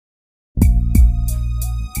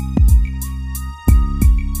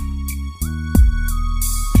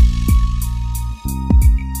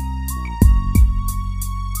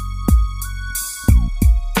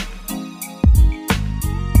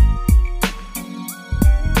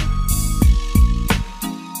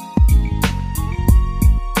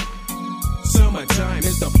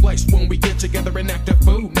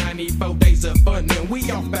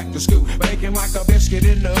back to school. Baking like a biscuit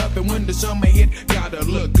in the oven when the summer hit. Gotta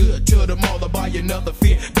look good to the mall to buy another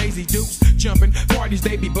fit. Daisy Dukes jumping, parties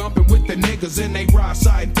they be bumping with the niggas and they ride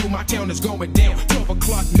siding through. My town is going down, 12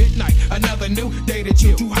 o'clock midnight. Another new day to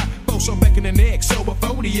chill. Too hot, both some bacon and eggs. So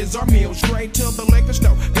before 40 is our meal, straight till the liquor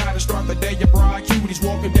store. Gotta start the day of bride cuties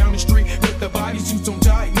walking down the street with the bodysuits on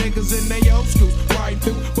tight. Niggas in they old schools riding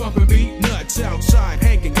through, bumping beat nuts outside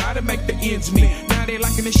hanging. Gotta make the ends meet. Now they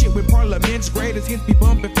liking the shit with Parliament's greatest hits be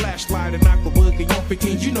bumping. Flashlight and aqua boogie on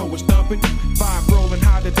 15s, you know what's thumping. Vibe rolling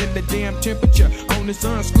hotter than the damn temperature. On the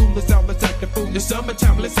sun, school is out, let's act the fool. The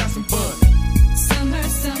summertime, let's have some fun. Summer,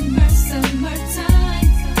 summer, summertime.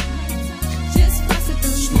 Just bustin'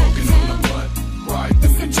 through smoking on the blunt, right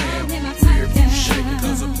through the jam. Rear view shaking,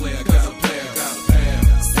 cause a player, got a plan.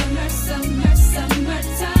 Summer, summer,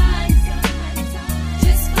 summertime.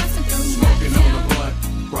 Just bustin' through smoking on the blunt,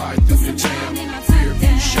 right through the jam. Rear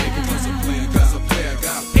view shaking, cause a player, got a plan.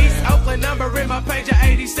 East Oakland number in my page of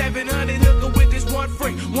 8700. Hooker with this one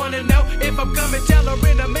freak. Wanna know if I'm coming? Tell her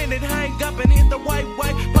in a minute. Hang up and hit the white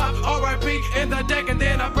way. Pop R.I.P. in the deck and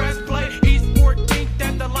then I press play. East 14th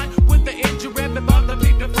at the light with the engine revving. About to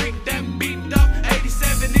beat the freak that beat up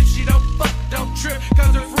 87. If she don't fuck, don't trip.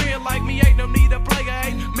 Cause her friend like me ain't no need to play. I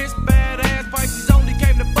ain't Miss Badass. Pisces only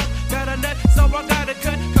came to fuck. Got a nut, so I got a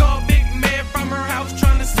cut. Call big man from her house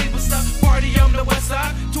trying to see what's up. Party on the west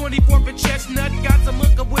side. 24th and Chestnut. Got some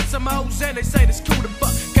hooker with some hoes and they say it's cool to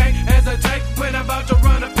fuck. Can't hesitate when I'm about to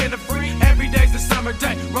run up in the free. Every day's a summer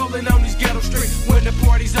day. Rolling on these ghetto streets. When the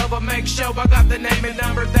party's over, make sure I got the name and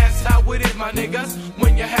number. That's how it is, my niggas.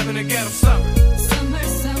 When you're having a ghetto summer. Summer,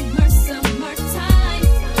 summer, summertime.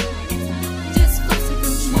 Just bustin'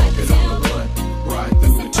 through smoking on the blunt, right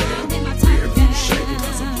through the jam. Rear view shaking,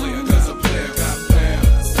 cause a player, got a plan.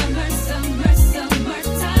 Summer, summer,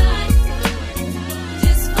 summertime.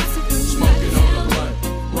 Just bustin' through smoking on the blunt,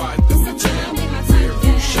 right through the jam. Rear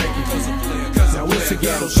view shaking, cause a player, now it's a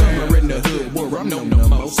ghetto summer in the hood where I'm known no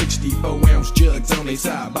more. 64-ounce jugs on they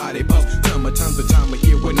side by they post. Summertime's the time of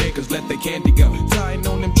year when niggas let their candy go. Tying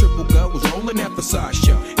on them triple goes, rolling at the side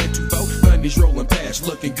show. And 2-4 Mondays rolling past,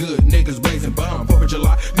 looking good. Niggas blazing bomb. 4th of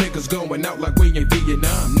July, niggas going out like we in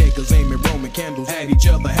Vietnam. Niggas aiming Roman candles at each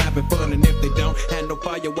other, having fun. And if they don't have no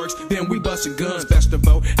fireworks, then we busting guns.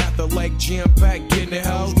 Festival at the lake, jam pack, getting the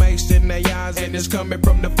hoes, mace in their eyes, and it's coming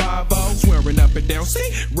from the 5-0. Swearing up and down, see,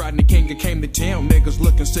 riding the king came to town. Niggas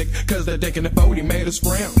looking sick, cause the deck in the 40 made us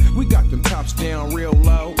frown. We got them tops down real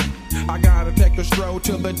low. I gotta take a stroll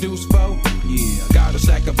till the deuce foe. Yeah, got a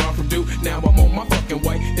sack of bomb from Duke. Now I'm on my fucking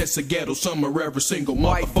way. It's a ghetto summer every single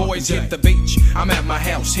month. White boys hit the beach. I'm at my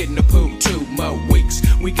house hitting the pool. 2 more weeks.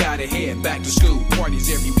 We gotta head back to school. Parties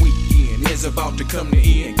every weekend is about to come to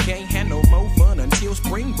end. Can't have no more fun until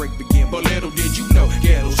spring break begin. But little did you know,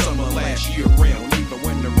 ghetto summer last year round. Even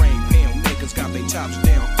when the rain pound, niggas got their tops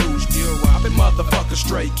down. Fools still robbing, motherfuckers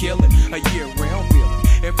straight killing. A year round feeling.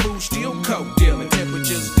 And fools still coke dealing,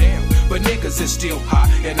 temperatures down, but niggas is still hot.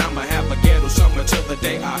 And I'ma have a ghetto summer till the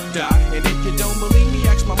day I die. And if you don't believe me,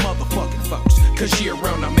 ask my motherfucking folks. Cause year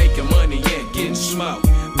round I'm making money and getting smoked.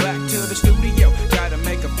 Back to the studio, gotta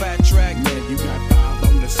make a fat track. Man, you got 5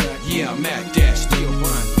 on the sack. Yeah, I'm at that, still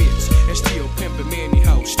buying bits and still pimping many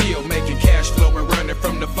hoes. Still making cash flow and running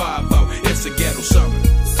from the 5-0. It's a ghetto summer.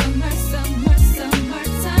 Summer, summer,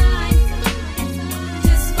 summertime.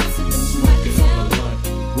 Just bustin' through smoking on the blunt,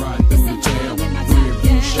 right through the jam. Rear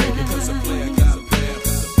view shaking, cause a player, got a plan.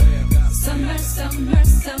 Summer, summer,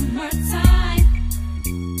 summertime.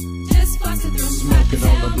 Just bustin' through smoking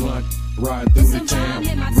on the blunt, right through the jam.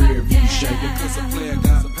 Rear view shaking, cause a player,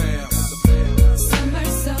 got a plan.